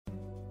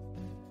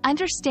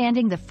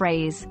Understanding the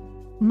phrase,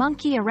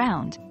 monkey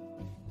around.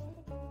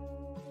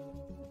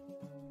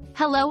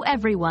 Hello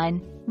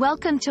everyone,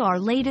 welcome to our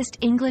latest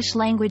English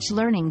language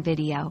learning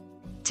video.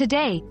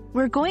 Today,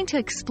 we're going to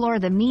explore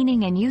the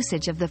meaning and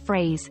usage of the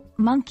phrase,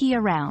 monkey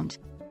around.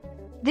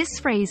 This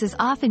phrase is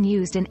often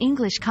used in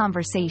English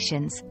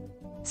conversations,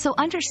 so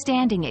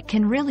understanding it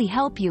can really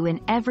help you in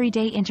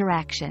everyday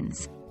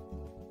interactions.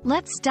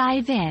 Let's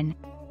dive in.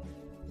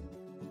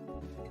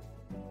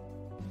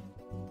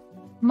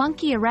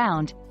 Monkey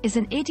around is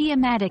an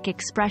idiomatic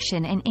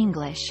expression in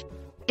English.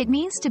 It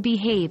means to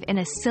behave in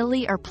a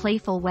silly or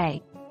playful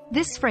way.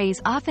 This phrase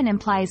often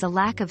implies a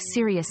lack of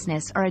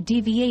seriousness or a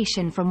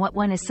deviation from what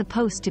one is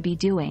supposed to be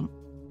doing.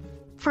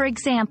 For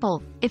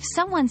example, if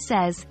someone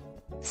says,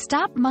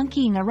 "Stop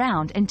monkeying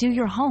around and do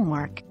your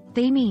homework,"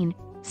 they mean,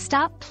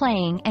 stop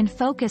playing and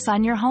focus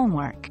on your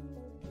homework.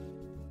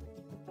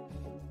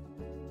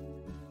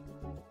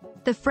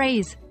 The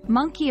phrase,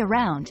 monkey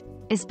around,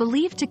 is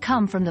believed to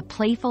come from the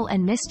playful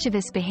and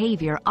mischievous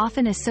behavior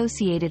often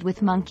associated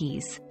with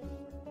monkeys.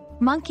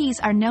 Monkeys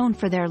are known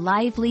for their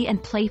lively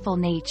and playful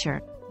nature,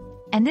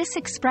 and this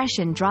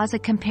expression draws a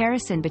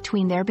comparison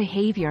between their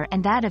behavior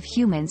and that of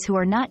humans who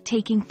are not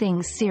taking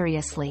things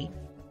seriously.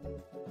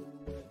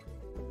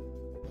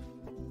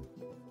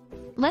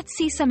 Let's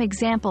see some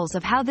examples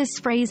of how this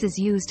phrase is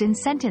used in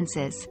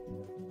sentences.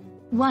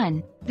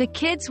 1. The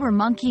kids were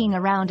monkeying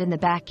around in the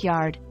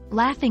backyard,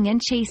 laughing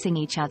and chasing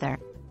each other.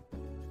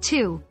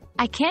 2.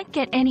 I can't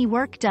get any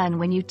work done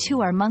when you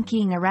two are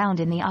monkeying around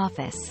in the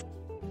office.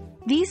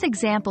 These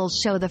examples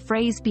show the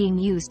phrase being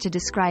used to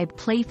describe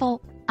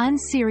playful,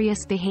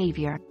 unserious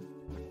behavior.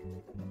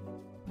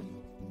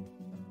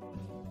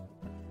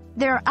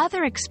 There are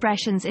other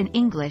expressions in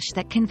English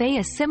that convey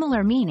a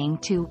similar meaning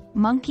to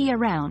monkey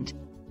around.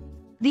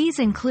 These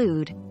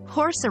include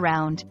horse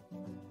around.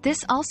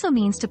 This also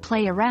means to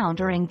play around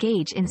or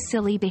engage in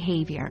silly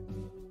behavior.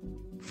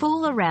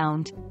 Fool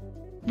around.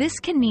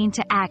 This can mean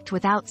to act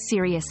without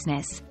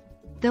seriousness,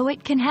 though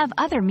it can have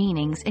other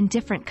meanings in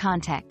different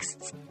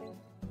contexts.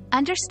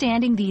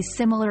 Understanding these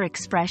similar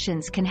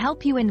expressions can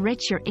help you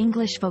enrich your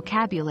English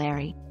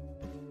vocabulary.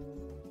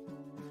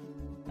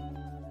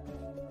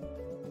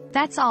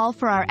 That's all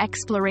for our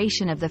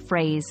exploration of the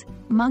phrase,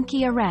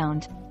 monkey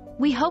around.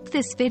 We hope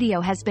this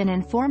video has been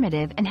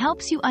informative and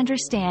helps you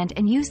understand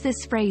and use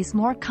this phrase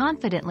more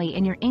confidently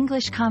in your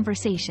English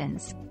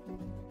conversations.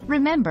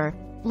 Remember,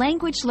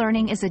 language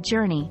learning is a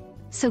journey,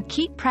 so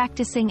keep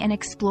practicing and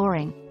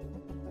exploring.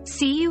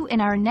 See you in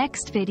our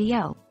next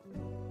video.